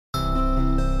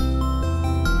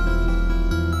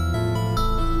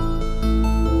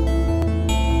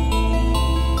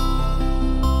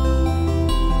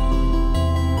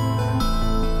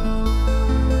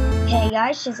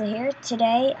guys, Shizzle here.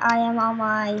 Today I am on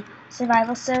my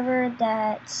survival server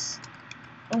that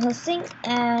I'm hosting,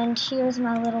 and here's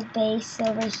my little base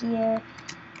over here.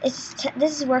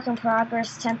 This is work in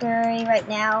progress, temporary right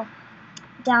now.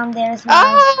 Down there's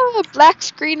my black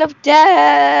screen of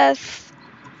death.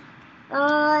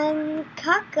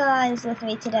 Kaka is with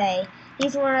me today.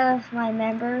 He's one of my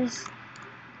members.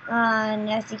 And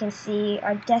as you can see,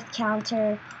 our death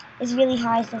counter is really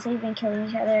high since we've been killing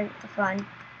each other for fun.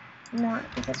 Not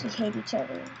because we hate each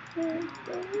other.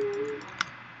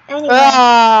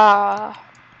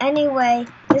 Anyway,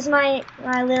 this is my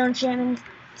little enchantment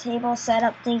table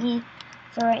setup thingy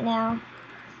for right now.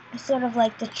 I sort of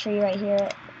like the tree right here.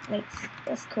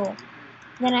 It's cool.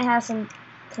 Then I have some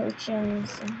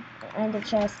potions and a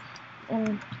chest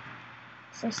and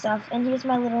some stuff. And here's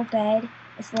my little bed.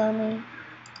 It's lonely.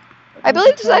 I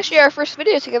believe this is actually our first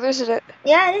video together, isn't it?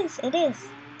 Yeah, it is. It is.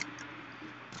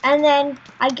 And then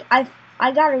I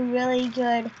got a really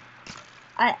good.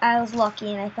 I was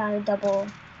lucky and I found a double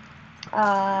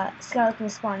skeleton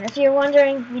spawner. If you're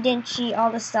wondering, we didn't cheat all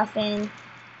the stuff in.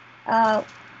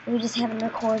 We just haven't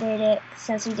recorded it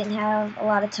since we didn't have a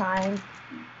lot of time.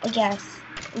 I guess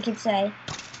we could say.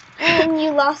 And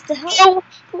you lost the helmet.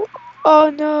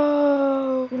 Oh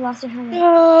no! You lost your helmet.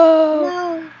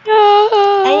 No!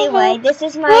 No! Anyway, this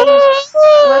is my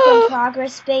work in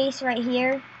progress space right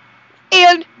here.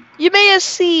 And you may have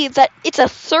seen that it's a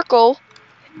circle.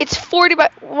 It's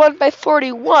 41 by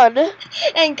 41.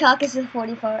 And Caucus is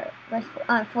 44 by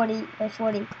 40 by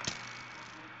 40.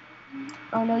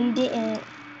 Oh no, you didn't.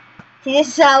 See, this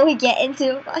is how we get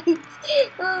into fights.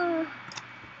 Oh.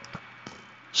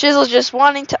 Shizzle's just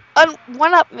wanting to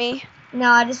one-up me. No,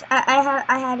 I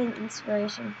had an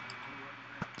inspiration.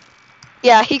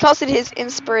 Yeah, he calls it his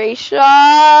inspiration.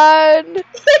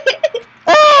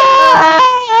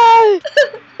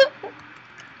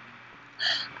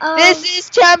 This is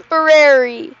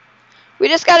temporary. We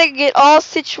just gotta get all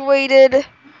situated.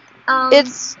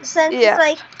 It's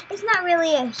not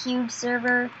really a huge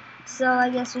server, so I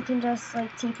guess we can just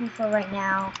like TP for right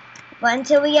now. But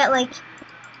until we get like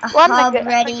a hub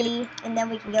ready, and then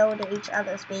we can go to each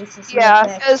other's bases.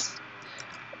 Yeah, it's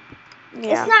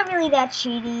not really that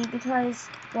cheaty because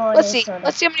let's see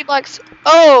how many blocks.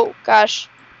 Oh gosh.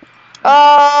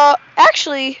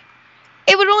 Actually,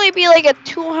 it would only be like a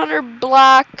 200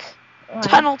 block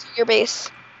tunnel to your base.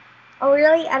 Oh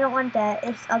really? I don't want that.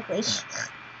 It's ugly.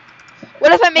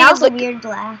 What if I make that was a weird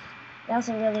laugh? That was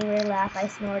a really weird laugh I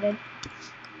snorted.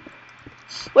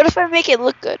 What if I make it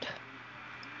look good?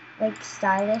 Like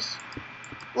stylish?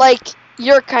 Like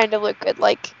your kind of look good,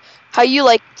 like how you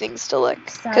like things to look.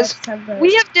 Because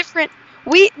we have different.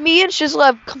 Me and Shizzle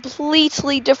have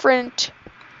completely different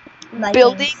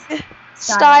building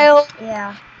style.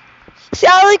 Yeah. See,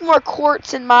 I like more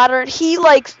quartz and modern. He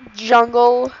likes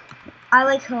jungle. I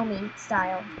like homey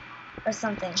style or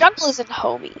something. Jungle isn't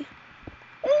homey.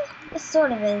 It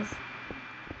sort of is.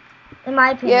 In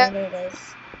my opinion, it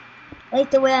is.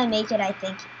 Like the way I make it, I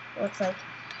think it looks like.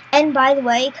 And by the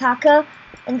way, Kaka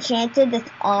enchanted this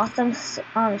awesome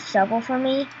shovel for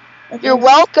me. You're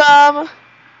welcome.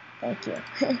 Thank you.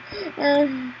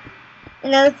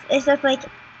 It's just like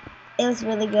it was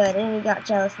really good, and we got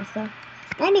jealous and stuff.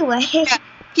 Anyway,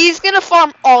 he's gonna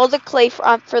farm all the clay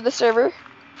for the server.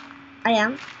 I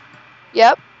am.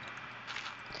 Yep.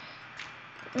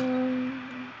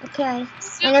 Okay.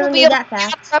 I never made that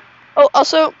fast. Oh,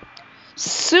 also,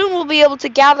 soon we'll be able to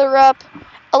gather up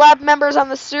a lot of members on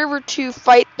the server to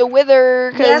fight the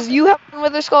Wither, because you have a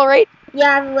Wither Skull, right?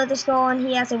 Yeah, I have a Wither Skull, and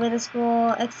he has a Wither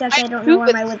Skull, except I don't know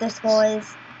where my Wither Skull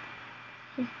is.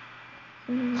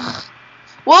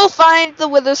 We'll find the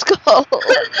Wither Skull.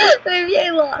 Maybe I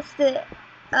lost it.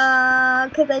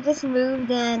 Because I just moved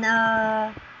and,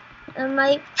 I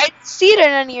see it in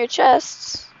any of your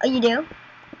chests. Oh, you do?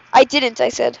 I didn't, I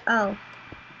said. Oh.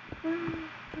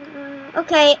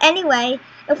 Okay, anyway,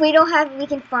 if we don't have, we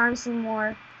can farm some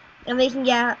more. And we can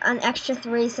get an extra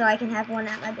 3 so I can have one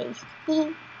at my base.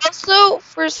 Also,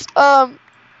 for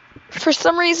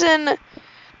some reason,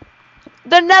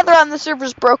 the nether on the server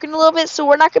is broken a little bit, so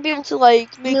we're not going to be able to,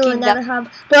 like, make a nether hub.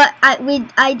 But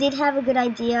I did have a good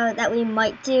idea that we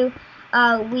might do.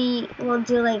 We will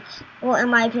do, like, well, in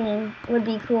my opinion, would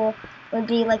be cool, would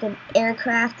be, like, an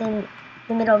aircraft in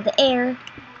the middle of the air,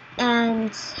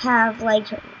 and have, like,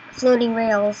 floating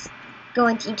rails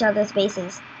going to each other's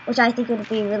bases, which I think would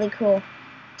be really cool.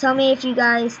 Tell me if you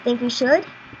guys think we should,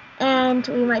 and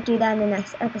we might do that in the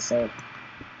next episode.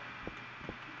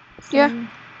 So, yeah.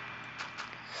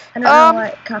 I don't know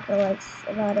what Kaka likes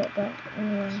about it, but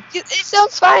anyway. It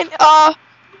sounds fine.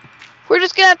 We're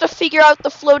just gonna have to figure out the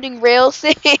floating rails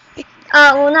thing.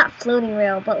 Well, not floating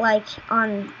rail, but like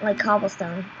on like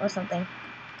cobblestone or something.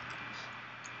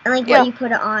 And like what you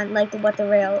put it on, like what the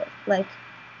rail, like.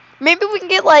 Maybe we can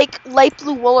get like light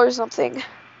blue wool or something.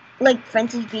 Like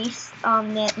French's Beast,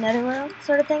 nether rail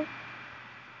sort of thing.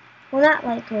 Well, not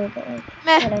light blue, but like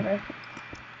whatever.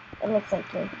 It looks like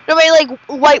blue. No, maybe like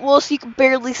white wool so you can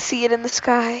barely see it in the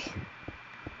sky.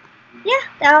 Yeah,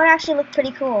 that would actually look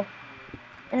pretty cool.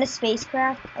 And a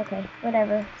spacecraft? Okay,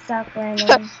 whatever. Stop rambling.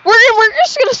 we're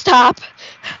just gonna stop.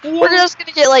 Yeah. We're just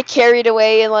gonna get like carried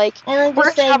away and like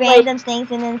just say random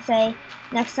things and then say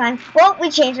next time, well,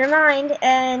 we changed our mind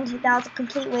and that was a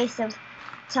complete waste of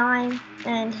time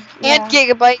and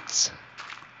gigabytes.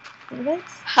 Gigabytes?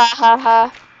 Ha ha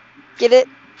ha. Get it?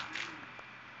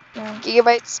 No.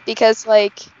 Gigabytes because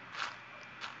like.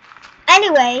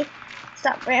 Anyway,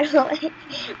 stop rambling.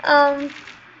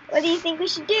 What do you think we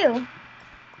should do?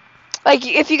 Like,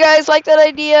 if you guys like that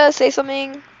idea, say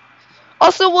something.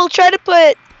 Also, we'll try to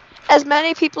put as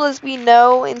many people as we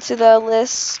know into the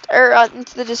list, or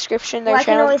into the description. Well, I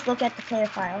can always look at the player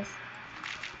files.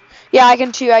 Yeah, I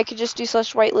can too. I could just do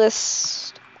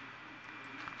 /whitelist.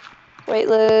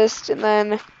 Whitelist, and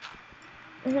then...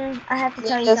 I have to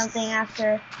tell you something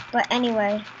after, but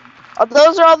anyway. Oh,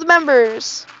 those are all the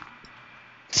members.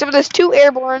 Except for there's 2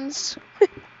 airborns.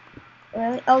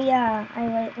 Really? Oh yeah, I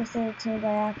whitelisted it too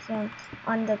by accident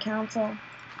on the council.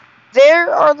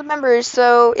 There are the members,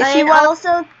 so if you want...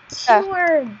 also 2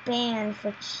 were banned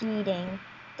for cheating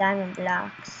diamond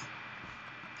blocks.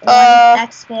 1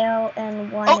 X-Fail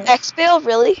and 1... Oh, X-Fail?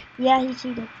 Really? Yeah, he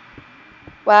cheated.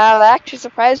 Wow, that actually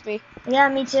surprised me. Yeah,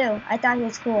 me too. I thought he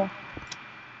was cool.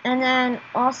 And then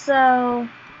also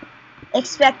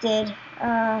Expected,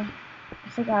 I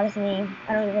forgot his name.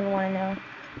 I don't even want to know.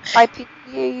 IP...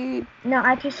 No,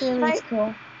 IP3 is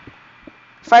cool.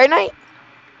 Fire Knight?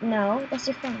 No, that's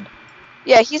your friend.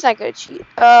 Yeah, he's not gonna cheat.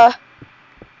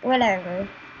 Whatever.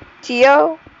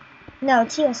 Tio? No,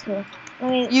 Tio's cool.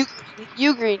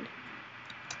 You green.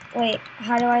 Wait,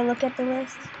 how do I look at the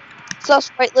list? It's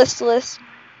also whitelist list.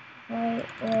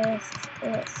 Whitelist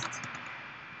list.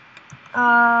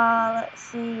 Let's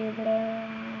see.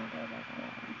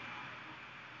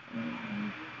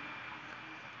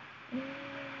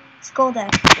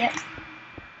 Skulldeck, yep.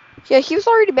 Yeah, he was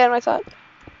already banned, I thought.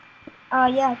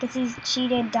 Yeah, because he's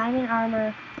cheated diamond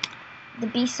armor, the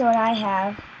beast sword I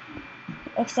have,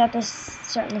 except a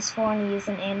certain S4 and he used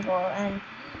an anvil, and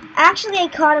actually I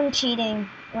caught him cheating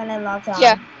when I logged on.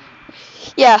 Yeah.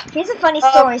 Here's a funny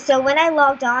story. So when I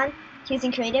logged on, he was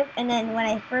in creative, and then when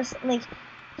I first, like,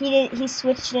 he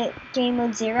switched to game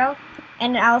mode 0,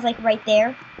 and I was, like, right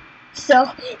there. So,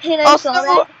 and I saw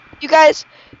that. You guys,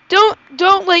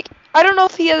 don't, like, I don't know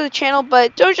if he has a channel,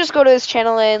 but don't just go to his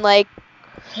channel and, like,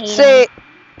 hate him.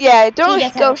 Yeah, don't he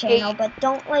does have a channel, but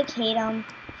don't, like, hate him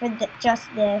for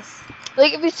just this.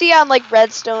 Like, if you see on, like,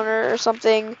 Redstone or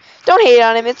something, don't hate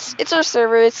on him. It's our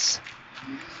server. It's...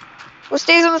 What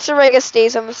stays on the server, I guess,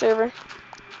 stays on the server.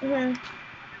 I'm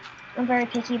very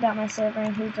picky about my server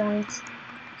and who joins.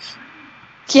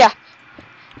 Yeah.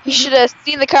 You should have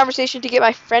seen the conversation to get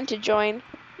my friend to join.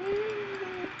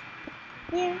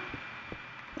 Yeah.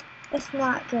 Let's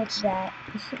not go to that.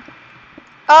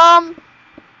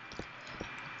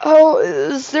 Oh,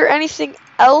 is there anything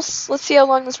else? Let's see how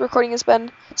long this recording has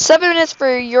been. 7 minutes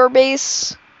for your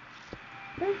base.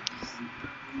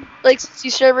 Like, since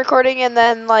you started recording, and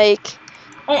then, like...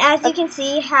 And as you can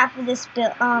see, half of this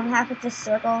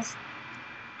circle's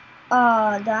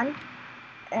done.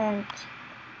 And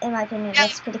in my opinion,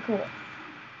 that's pretty cool.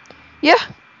 Yeah.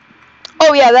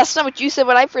 Oh yeah, that's not what you said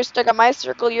when I first stuck on my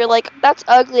circle. You're like, that's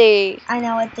ugly. I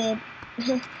know it did.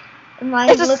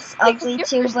 Mine looks ugly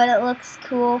too, but it looks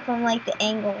cool from like the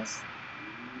angles.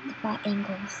 The flat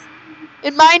angles.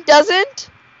 And mine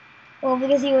doesn't? Well,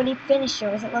 because you already finished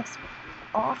yours. It looks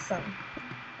awesome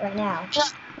right now.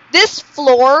 This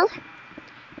floor,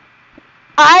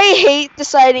 I hate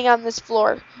deciding on this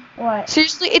floor. What?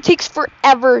 Seriously, it takes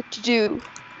forever to do.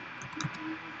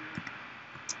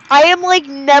 I am like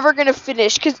never gonna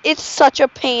finish because it's such a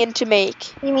pain to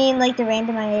make. You mean like the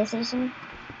randomization?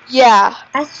 Yeah.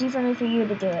 That's too funny for you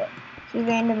to do it. You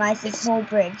randomized this whole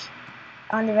bridge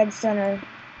on the Redstone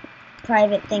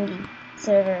private thingy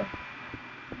server.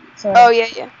 Sorry. Oh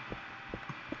yeah.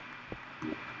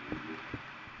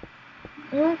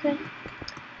 Okay.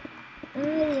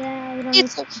 Yeah,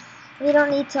 we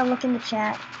don't need to look in the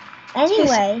chat.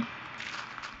 Anyway.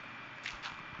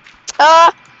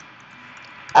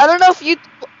 I don't know if you...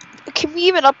 Can we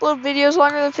even upload videos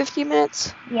longer than 15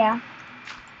 minutes? Yeah.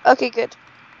 Okay, good.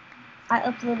 I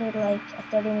uploaded like a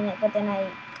 30-minute, but then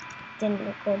I didn't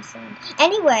record sound.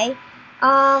 Anyway,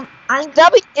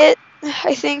 That'll be it,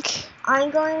 I think.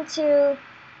 I'm going to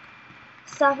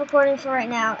stop recording for right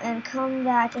now and come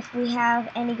back if we have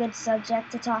any good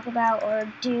subject to talk about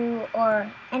or do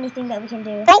or anything that we can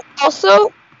do. Oh,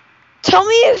 also, tell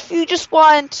me if you just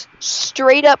want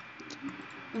straight up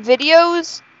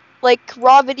videos, like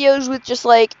raw videos with just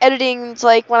like editing,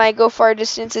 like when I go far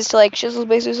distances to like Shizzle's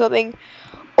base or something,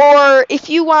 or if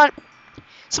you want.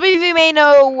 Some of you may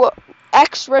know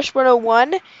X Rush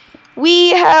 101.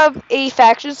 We have a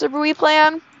faction server we play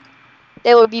on.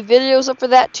 There will be videos up for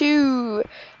that too.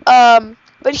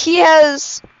 But he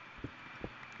has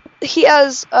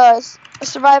a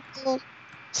survival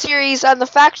series on the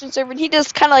faction server, and he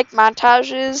does kind of like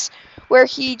montages where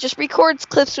he just records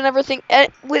clips and everything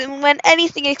when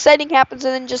anything exciting happens,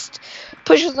 and then just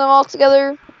pushes them all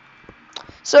together.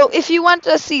 So if you want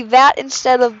to see that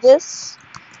instead of this,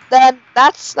 then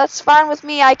that's fine with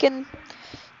me. I can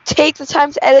take the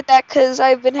time to edit that because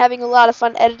I've been having a lot of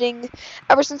fun editing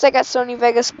ever since I got Sony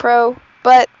Vegas Pro.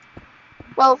 But,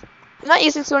 well, I'm not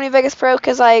using Sony Vegas Pro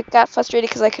because I got frustrated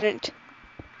because I couldn't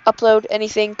upload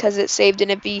anything because it saved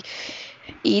in a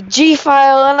BEG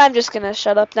file, and I'm just gonna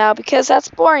shut up now because that's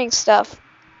boring stuff.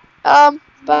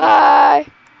 Bye.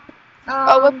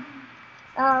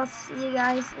 I'll see you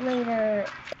guys later.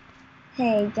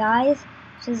 Hey guys,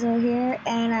 Shizzle here,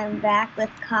 and I'm back with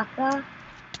Kaka.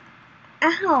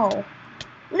 Ow!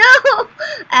 No!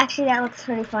 Actually, that looks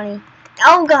pretty funny.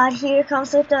 Oh god, here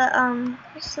comes with the,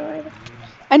 sword.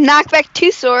 A knockback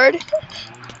 2 sword.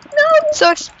 No! So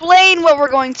explain what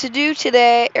we're going to do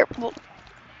today,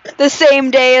 the same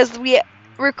day as we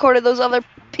recorded those other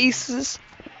pieces.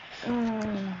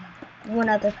 One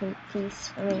other piece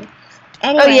for me.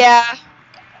 Anyway. Oh yeah.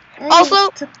 Also,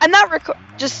 I'm not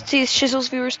just to Shizzle's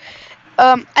viewers.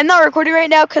 I'm not recording right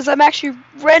now because I'm actually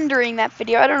rendering that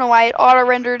video. I don't know why it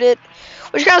auto-rendered it,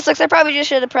 which kind of sucks. I probably just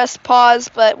should have pressed pause,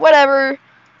 but whatever.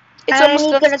 It's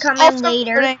almost done. Gonna come in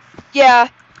later. Recording. Yeah,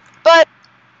 but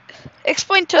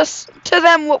explain to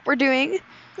them what we're doing.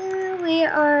 We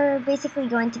are basically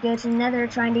going to go to Nether,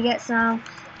 trying to get some.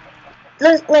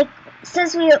 Like,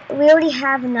 since we already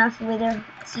have enough wither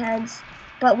heads,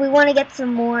 but we want to get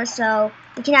some more so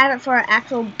we can have it for our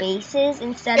actual bases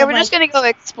instead of. Yeah, we're just gonna go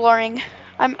exploring.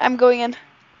 I'm going in.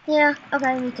 Yeah.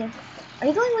 Okay. Me too. Are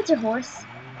you going with your horse?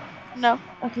 No.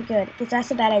 Okay, good, because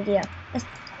that's a bad idea.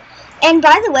 And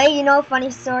by the way, you know, funny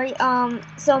story.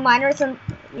 So mine are some.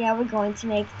 Yeah, we're going to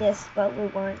make this, but we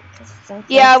weren't.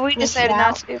 Yeah, we decided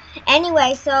not to.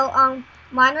 Anyway, so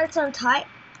mine are some type.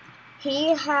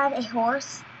 He had a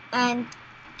horse, and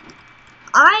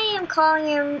I am calling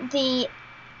him the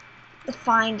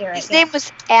Finder. His name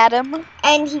was Adam,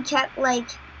 and he kept like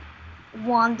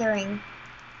wandering.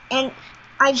 And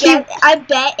I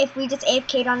bet if we just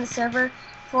AFK'd on the server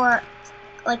for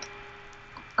like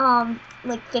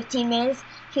 15 minutes,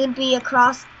 he would be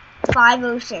across 5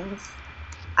 oceans.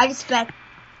 I just bet.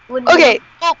 Okay,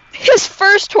 well, his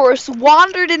first horse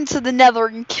wandered into the Nether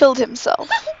and killed himself.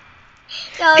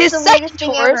 No, his second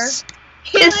horse.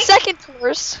 His second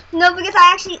horse. No, because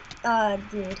I actually.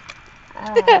 Dude.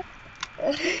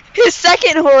 His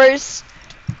second horse.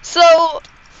 So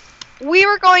we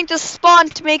were going to spawn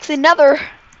to make the Nether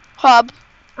hub.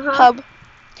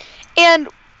 And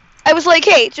I was like,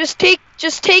 hey, just take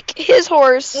his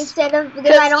horse instead of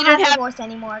because I don't have a horse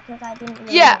anymore because I didn't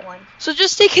really want one. So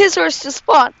just take his horse to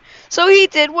spawn. So he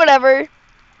did whatever.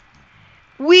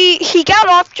 He got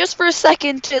off just for a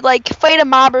second to like fight a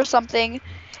mob or something,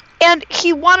 and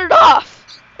he wandered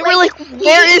off. And we're like,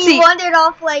 where is he? He wandered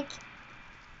off like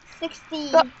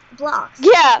 60 blocks.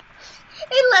 Yeah.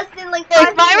 In less than like 5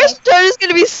 minutes. My restart is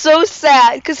gonna be so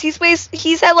sad because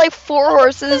he's had like 4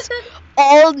 horses,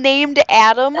 all named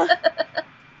Adam.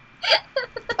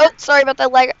 Oh, sorry about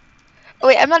that lag. Oh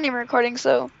wait, I'm not even recording,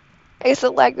 so I guess the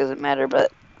lag doesn't matter,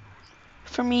 but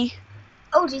for me.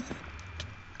 Oh Jesus.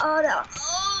 Oh no.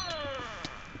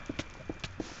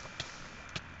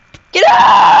 Get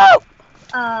out!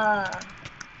 Oh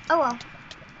well.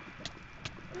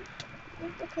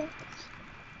 Okay.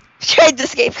 Tried to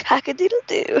escape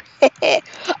kakadoodledoo.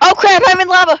 Oh crap, I'm in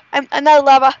lava. I'm not in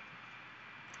lava.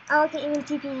 Oh, okay, even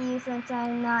TP to you since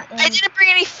I'm not in. I didn't bring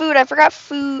any food. I forgot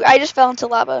food. I just fell into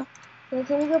lava. Okay,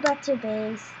 can you go back to your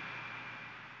base?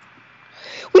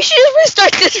 We should just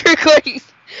restart this recording.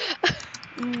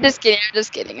 Just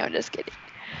kidding. I'm just kidding.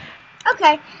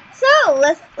 Okay, so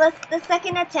let's the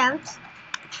second attempt.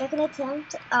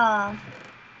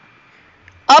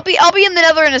 I'll be in the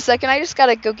Nether in a second. I just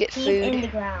gotta go get food. He's in the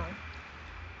ground.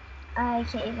 I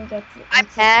can't even get to. I'm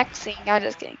maxing. I'm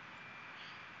just kidding.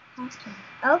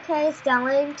 Okay, it's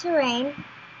downloading terrain.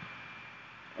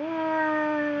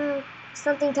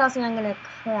 something tells me I'm gonna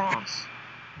crash.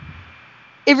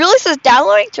 It really says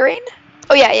downloading terrain?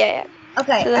 Oh, yeah.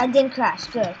 Okay, So I didn't crash.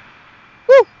 Good.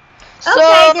 Woo!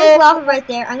 Okay, there's lava right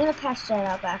there. I'm gonna patch that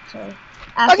up, actually.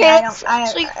 Actually, okay, I let's don't.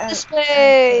 actually go this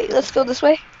way. Let's go this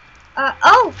way.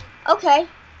 Oh, okay.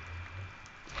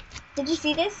 Did you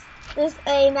see this? There's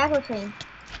a magma cream.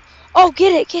 Oh,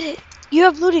 get it. You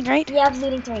have looting, right? Yeah, I have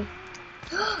looting 3.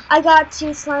 I got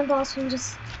 2 slime balls from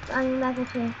just magma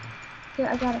cream. Here,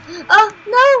 I got it. Oh,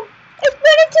 no! It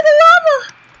went into the lava!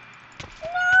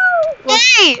 No!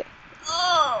 Hey!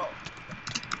 Oh!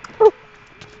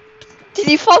 Did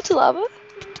you fall to lava?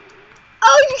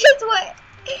 Oh, you just went.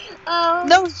 Oh.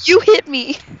 No, you hit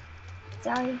me.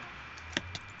 Sorry.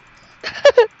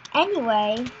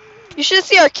 Anyway. You should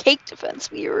see our cake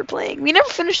defense we were playing. We never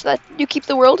finished that. You keep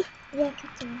the world? Yeah,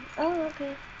 continue. Oh,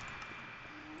 okay.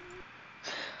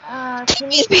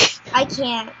 Can you? I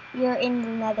can't. You're in the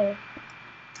nether.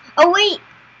 Oh, wait.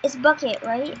 It's bucket,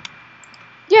 right?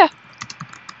 Yeah.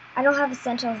 I don't have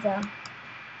essentials, though.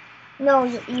 No,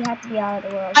 you have to be out of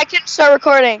the world. I can start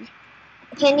recording.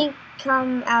 Can you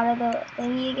come out of the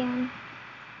thingy again?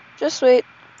 Just wait.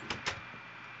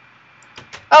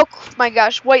 Oh my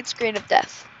gosh, white screen of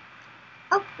death.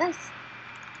 Oh, nice.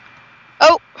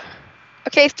 Oh.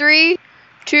 Okay, 3,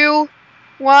 2,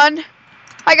 1.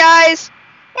 Hi guys.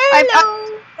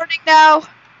 Hello. I'm recording now.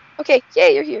 Okay, yeah,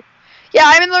 you're here. Yeah,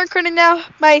 I'm in the recording now.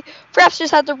 My perhaps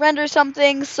just had to render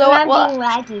something, so I'm being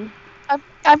laggy.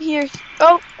 I'm here.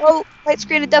 Oh, white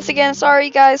screen of death again. Sorry,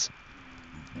 guys.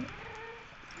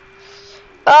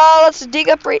 Let's dig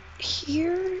up right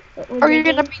here. Are you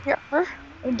gonna be in your armor?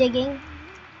 We're digging.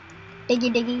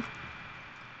 Diggy.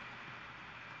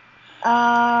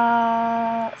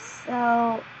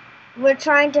 So we're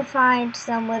trying to find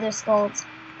some wither skulls.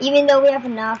 Even though we have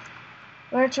enough,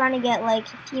 we're trying to get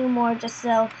like a few more just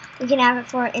so we can have it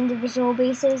for individual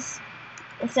bases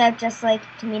instead of just like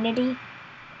community.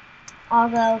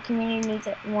 Although community needs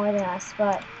it more than us,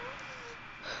 but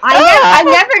I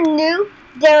never knew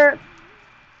there.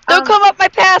 Don't come up my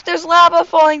path. There's lava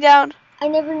falling down. I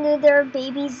never knew there were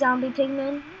baby zombie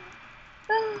pigmen.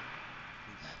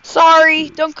 Sorry,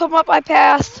 don't come up my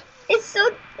path. It's so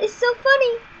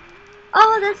funny.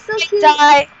 Oh, that's so cute.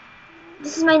 Die.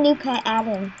 This is my new pet,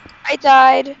 Adam. I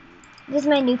died. This is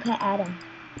my new pet, Adam.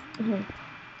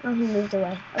 Oh, he moved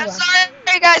away. Oh, I'm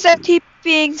sorry, guys. I'm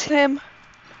TPing to him.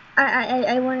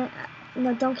 I want to.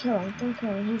 No, don't kill him. Don't kill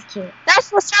him. He's cute. That's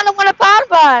the sound of one of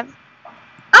Bonbon.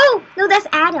 Oh no, that's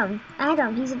Adam.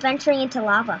 Adam. He's venturing into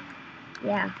lava.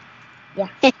 Yeah.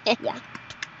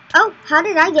 Oh, how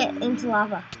did I get into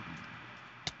lava?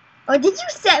 Oh, did you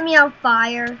set me on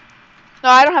fire? No,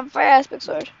 I don't have a fire aspect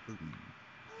sword.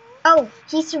 Oh,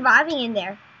 he's surviving in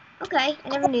there. Okay, I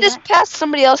never knew that. Just past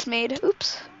somebody else made.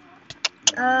 Oops.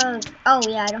 Oh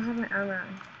yeah, I don't have my armor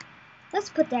on. Let's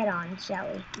put that on, shall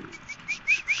we?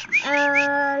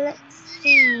 Let's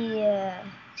see.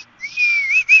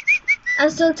 I'm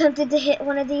so tempted to hit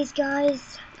one of these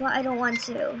guys, but I don't want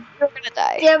to. You're gonna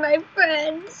die. They're my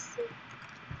friends.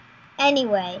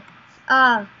 Anyway,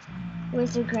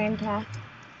 where's the grand path?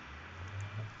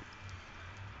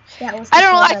 That was. I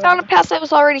don't know. I found a path that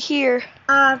was already here.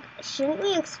 Shouldn't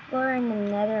we explore in the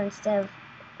nether instead of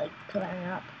like pillaring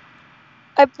up?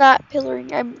 I'm not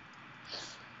pillaring.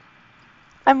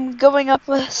 I'm going up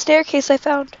a staircase I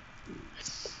found.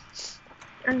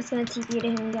 I'm just gonna TP to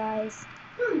him, guys.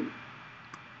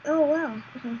 Oh wow.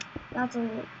 Okay. That's a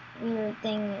weird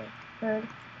thing I heard.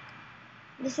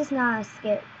 This is not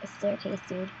a staircase,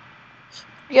 dude.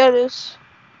 Yeah, it is.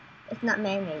 It's not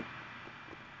man-made.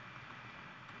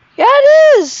 Yeah,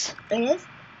 it is. It is?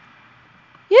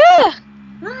 Yeah.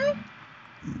 What?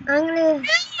 I'm gonna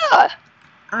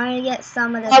get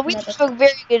some of this. We don't have a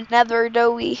very good nether,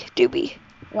 do we?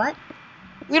 What?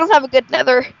 We don't have a good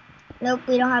nether. Nope,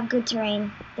 we don't have good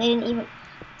terrain. They didn't even.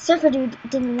 Surfer Dude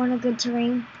didn't want a good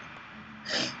terrain.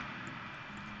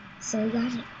 So he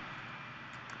got it.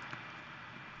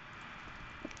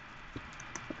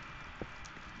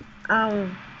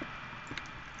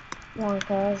 Long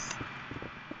pause.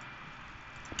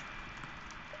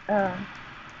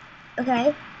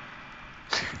 Okay.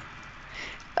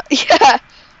 Yeah.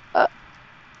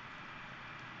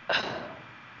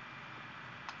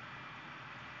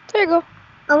 There you go.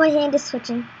 Oh, my hand is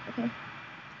switching. Okay.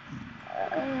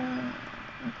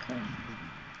 Okay.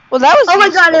 Well, that was. Oh my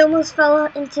god! I almost fell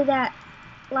into that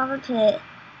lava pit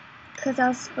because I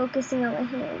was focusing on my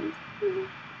hand.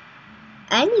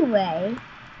 Anyway,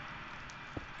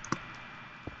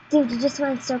 dude, you just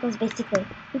went in circles basically.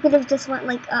 You could have just went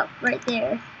like up right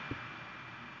there.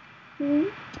 So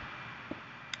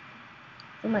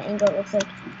my angle looks like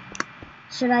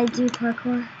Should I do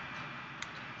parkour?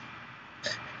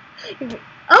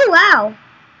 Oh wow!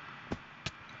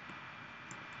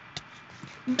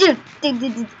 Dude.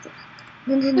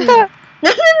 No.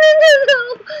 No.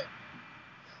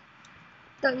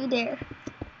 Don't you dare.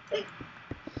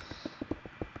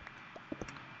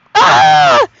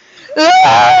 Ah!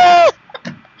 Ah!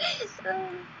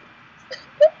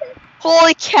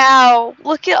 Holy cow!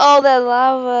 Look at all that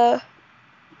lava.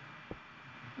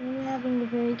 We're having a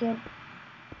very good.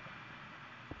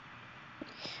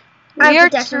 We are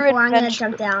protection true 4. I'm gonna adventurers.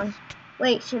 jump down.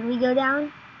 Wait, should we go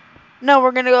down? No,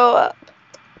 we're gonna go up.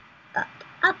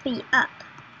 Uppy up.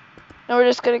 No, we're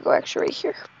just gonna go actually right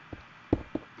here.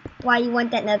 Why you want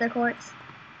that nether quartz?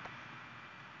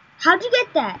 How'd you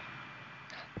get that?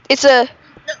 It's a.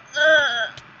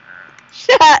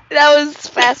 That was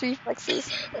fast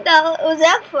reflexes. No, was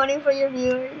that funny for your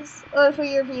viewers or for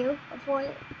your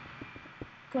point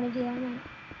of view? I mean.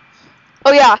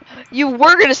 Oh yeah, you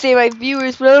were gonna say my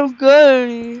viewers, but I'm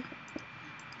good.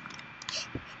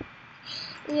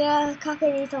 Yeah, Kaka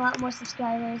needs a lot more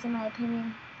subscribers, in my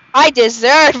opinion. I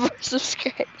deserve more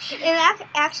subscribers.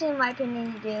 Actually, in my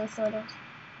opinion, you do, sort of.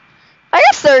 I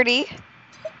got 30.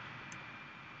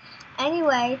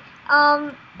 Anyway,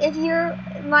 if you're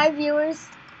my viewers,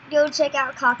 go check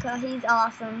out Kaka. He's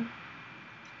awesome.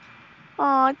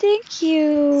 Aw, thank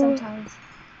you. Sometimes.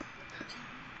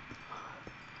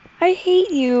 I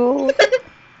hate you.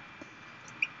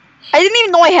 I didn't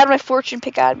even know I had my fortune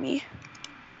pick on me.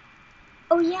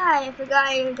 Oh yeah, I forgot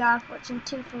I got a fortune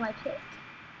 2 for my pick.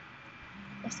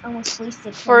 That's almost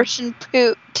wasted. Fortune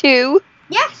 2?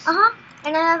 Yeah,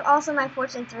 and I have also my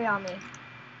fortune 3 on me.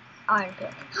 Iron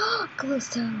pick.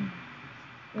 Glowstone.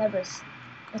 Nervous.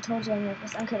 I told you I'm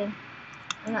nervous. I'm kidding.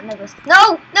 I'm not nervous.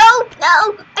 No!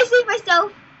 I saved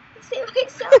myself.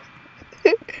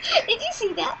 Did you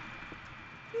see that?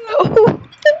 No.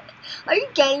 Are you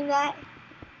getting that?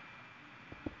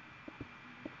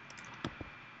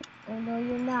 Oh no,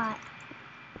 you're not.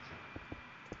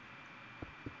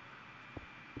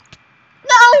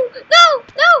 No!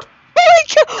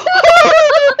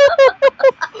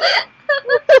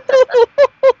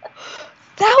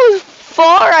 That was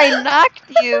far. I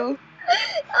knocked you.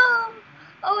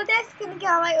 Oh, that's gonna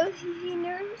get on my OCC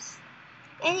nerves.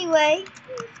 Anyway,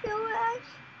 let's go back.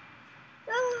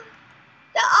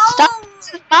 Stop. This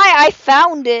is mine. I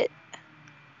found it.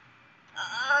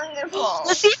 I'm gonna fall.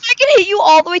 Let's see if I can hit you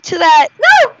all the way to that.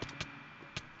 No!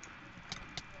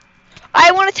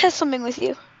 I want to test something with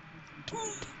you.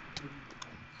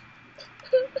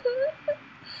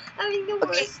 I'm the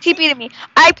worst. Keep beating me.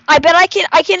 I bet I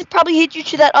can probably hit you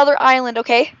to that other island,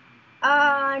 okay?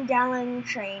 I'm downloading the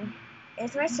train.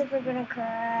 Is my super gonna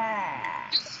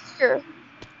crash? Sure.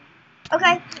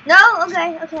 Okay. No,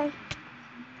 okay.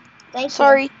 Thank you.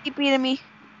 Sorry, keep beating me.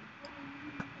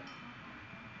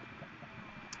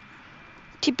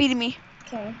 Keep beating me.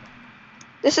 Okay.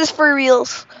 This is for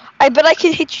reals. I bet I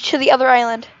can hit you to the other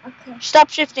island. Okay. Stop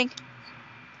shifting.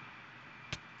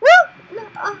 Woo! No.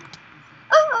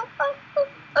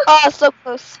 Oh, so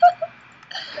close.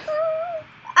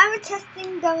 I'm a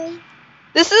testing dummy.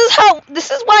 This is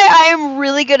why I am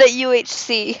really good at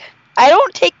UHC. I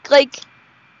don't take like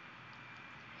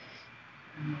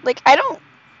I don't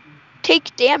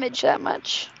take damage that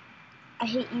much. I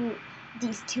hate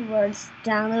these 2 words,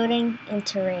 downloading and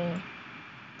terrain.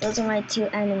 Those are my 2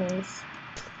 enemies.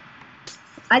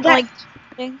 I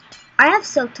have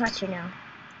Silk Toucher now.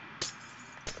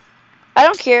 I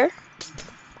don't care.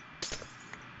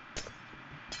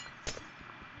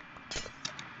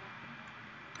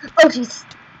 Oh jeez.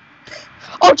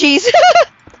 Oh jeez.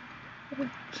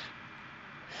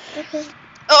 Okay.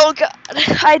 Oh god,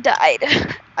 I died.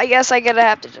 I guess I'm gonna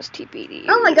have to just TPD.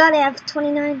 Oh my god, I have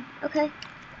 29. Okay.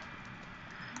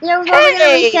 Yeah, we're probably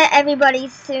gonna reset everybody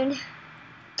soon.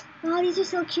 Oh, these are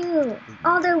so cute.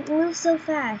 Oh, they move so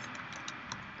fast.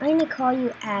 I'm gonna call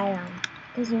you Adam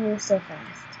because you move so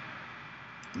fast.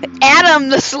 Adam,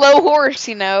 the slow horse,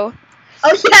 you know.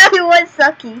 Oh yeah, he was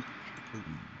sucky.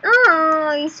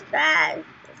 Oh, he's fast.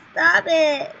 Stop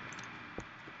it.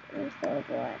 I'm so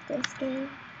good at this game.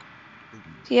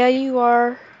 Yeah, you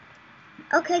are.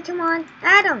 Okay, come on.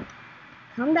 Adam,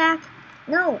 come back.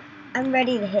 No, I'm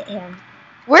ready to hit him.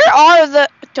 Where are the...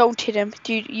 Don't hit him.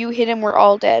 Dude, you hit him, we're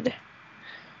all dead.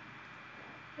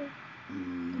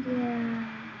 Yeah.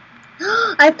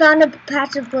 I found a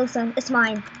patch of glowstone. It's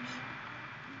mine.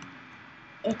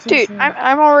 Dude,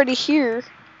 I'm already here.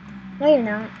 No, you're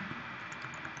not.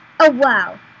 Oh,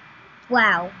 wow.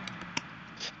 Wow.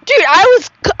 Dude, I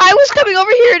was coming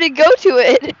over here to go to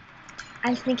it.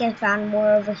 I think I found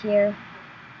more over here.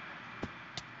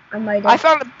 I might have. I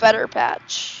found a better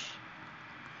patch.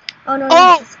 Oh no,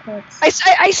 this is quartz.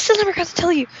 I still never got to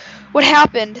tell you what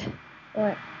happened.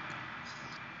 What?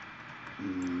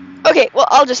 Okay, well,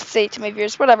 I'll just say it to my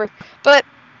viewers, whatever. But,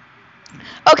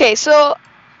 okay, so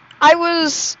I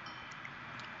was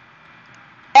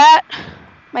at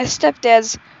my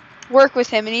stepdad's work with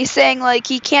him, and he's saying, like,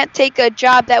 he can't take a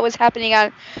job that was happening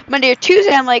on Monday or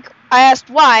Tuesday. I'm like, I asked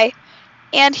why,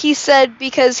 and he said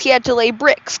because he had to lay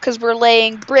bricks, because we're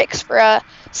laying bricks for a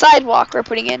sidewalk we're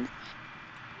putting in.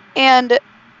 And,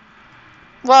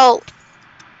 well,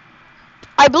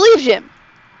 I believed him.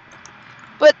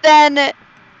 But then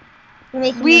You're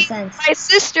making no sense. My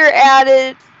sister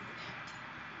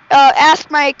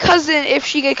asked my cousin if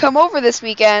she could come over this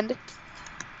weekend,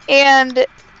 and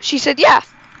she said, yeah,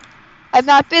 I'm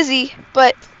not busy,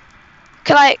 but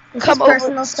can I come over?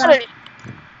 Personal stuff?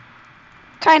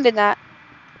 Kinda not.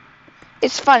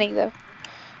 It's funny, though.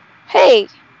 Hey.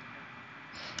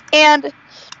 And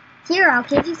here, I'll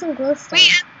give you some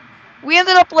glowstone. We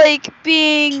ended up, like,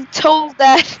 being told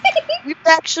that we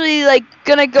were actually, like,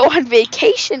 gonna go on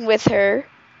vacation with her.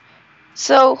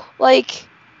 So, like,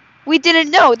 we didn't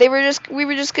know. We were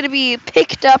just gonna be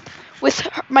picked up with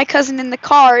my cousin in the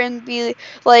car and be,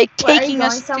 like, taking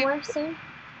us somewhere soon?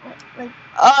 Like,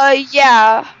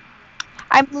 yeah.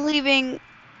 I'm leaving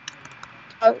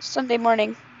Sunday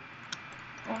morning.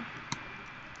 I'm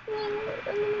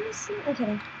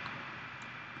kidding.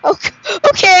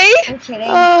 Okay. I'm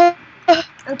kidding.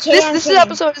 This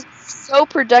episode is so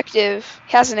productive,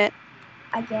 hasn't it?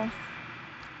 I guess.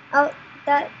 Oh,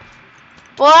 that.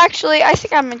 Well, actually, I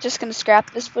think I'm just gonna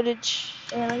scrap this footage.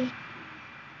 Really?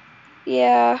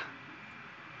 Yeah.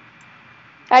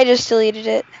 I just deleted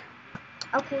it.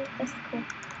 Okay, that's cool.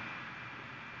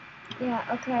 Yeah.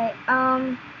 Okay.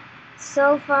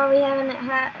 So far we haven't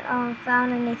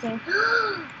found anything.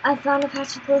 I found a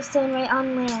patch of glowstone right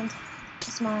on land.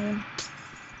 It's mine.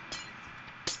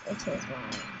 It is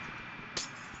mine.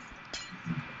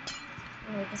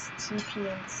 I'm gonna just TP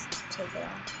and take it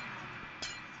off.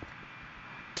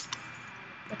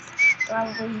 That's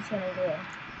probably he's gonna do.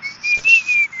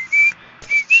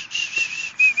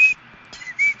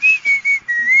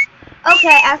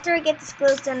 Okay, after we get this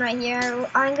glowstone right here,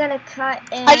 I'm gonna cut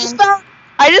and I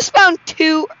just found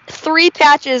 3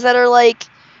 patches that are, like,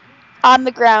 on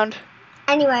the ground.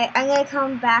 Anyway, I'm gonna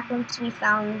come back once we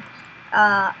found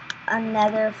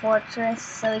another fortress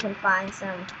so we can find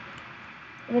some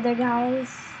wither guys.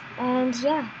 And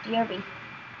yeah, BRB.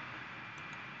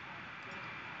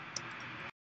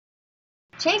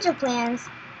 Change of plans.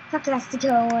 Tucker has to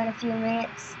go in a few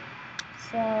minutes.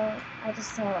 So I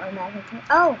just saw a magic.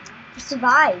 Oh, you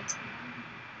survived.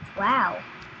 Wow.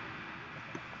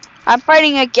 I'm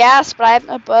fighting a ghast, but I have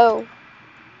no bow.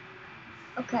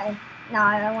 Okay. No,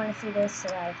 I want to see this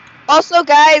survive. Also,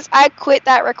 guys, I quit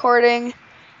that recording.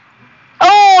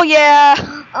 Oh, yeah.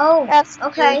 Oh, that's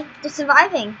okay. They're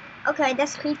surviving. Okay,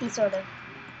 that's creepy, sort of.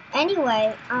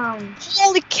 Anyway,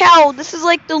 holy cow, this is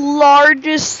like the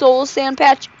largest soul sand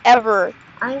patch ever.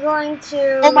 I'm going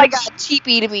to... Oh my god,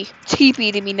 TP to me.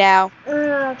 TP to me now.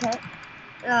 Okay.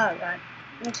 Oh god.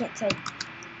 I can't take.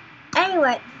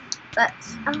 Anyway,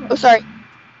 let's... Oh, sorry.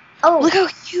 Oh. Look how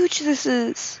huge this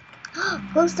is.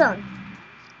 Glowstone.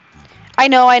 I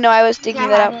know, I was digging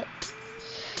that out.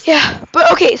 Yeah,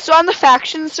 but okay, so on the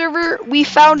faction server, we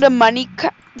found a money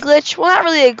glitch. Well, not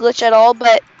really a glitch at all,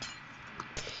 but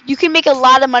you can make a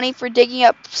lot of money for digging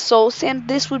up soul sand.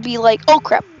 This would be like, oh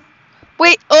crap.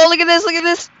 Wait, oh look at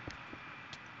this.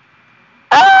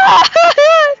 Ah!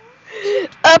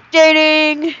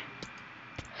 Updating.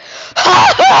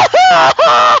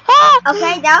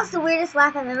 Okay, that was the weirdest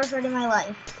laugh I've ever heard in my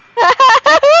life.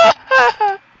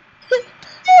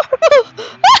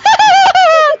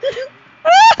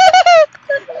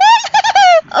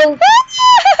 Oh.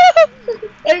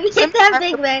 If you hit that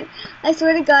big man, I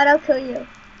swear to God, I'll kill you.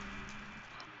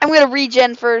 I'm gonna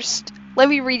regen first. Let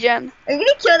me regen. Are you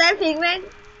gonna kill that pigman?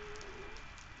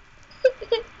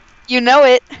 You know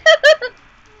it.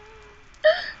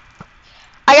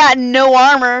 I got no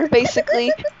armor,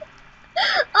 basically.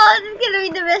 Oh, this is gonna be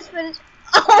the best finish.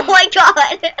 Oh my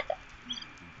god.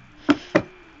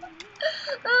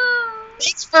 Oh.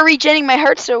 Thanks for regenning my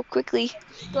heart so quickly.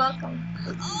 Welcome.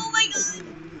 Oh my god.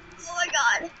 Oh my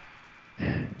god.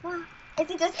 Is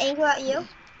it just anger at you?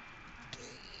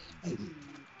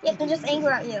 Yep, they're just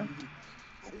anger at you.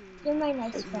 You're my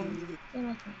nice friend. You're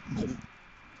my friend.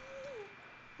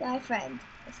 You're my friend.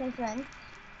 That's my friend.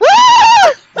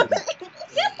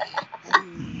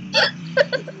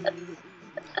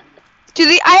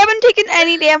 I haven't taken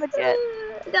any damage yet.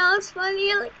 That was funny.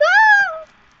 You're like,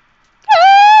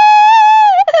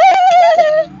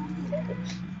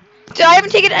 I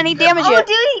haven't taken any damage yet.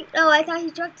 Oh, dude! Oh, I thought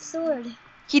he dropped the sword.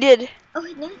 He did. Oh,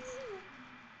 nice.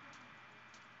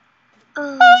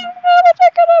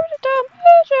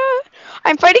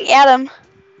 I'm fighting Adam.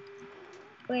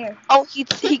 Where? Oh, he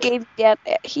gave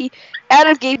me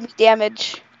Adam gave me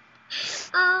damage.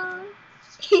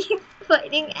 He's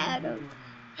fighting Adam.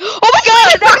 Oh my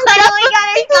god! Oh my god,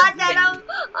 I got that.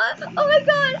 Oh my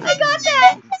god, I got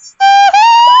that.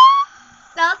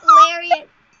 That's hilarious.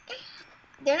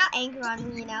 They're not angry on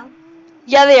me, you know.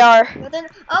 Yeah, they are.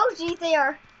 Oh, geez, they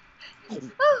are.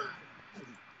 Oh.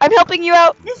 I'm helping you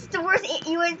out. This is the worst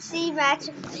UNC match.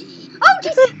 Oh,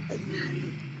 jeez.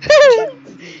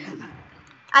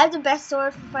 I have the best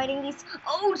sword for fighting these.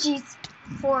 Oh, jeez.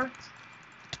 4.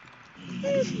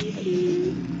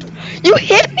 You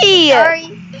hit me!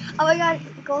 Sorry. Oh my god,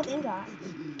 gold ingot.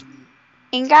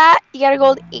 Ingot? You got a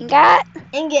gold ingot?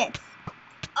 Ingots.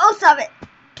 Oh, stop it.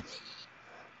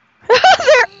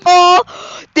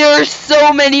 There are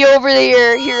so many over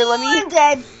there. Here, let me. I'm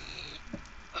dead.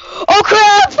 Oh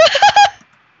crap!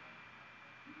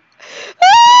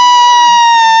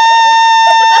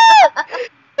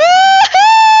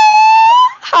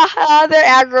 Haha, they're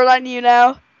aggroed on you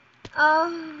now.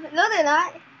 No, they're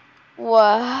not.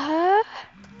 What?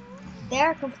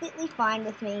 They're completely fine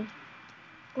with me.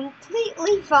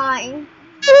 Completely fine.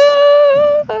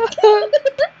 Oh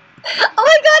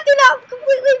my god, they're not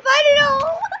completely fine at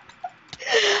all.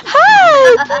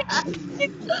 Hi!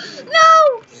 No!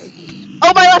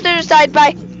 Oh, my laptop just died.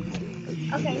 Bye.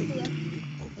 Okay, see ya.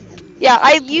 Yeah,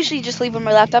 I usually just leave when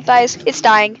my laptop dies. It's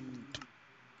dying.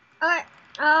 Alright,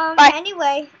 Bye.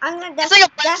 anyway,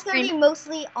 that's gonna be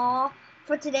mostly all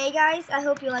for today, guys. I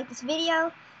hope you like this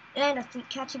video, and I'll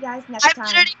catch you guys next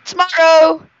time. I'm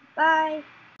tomorrow. Bye.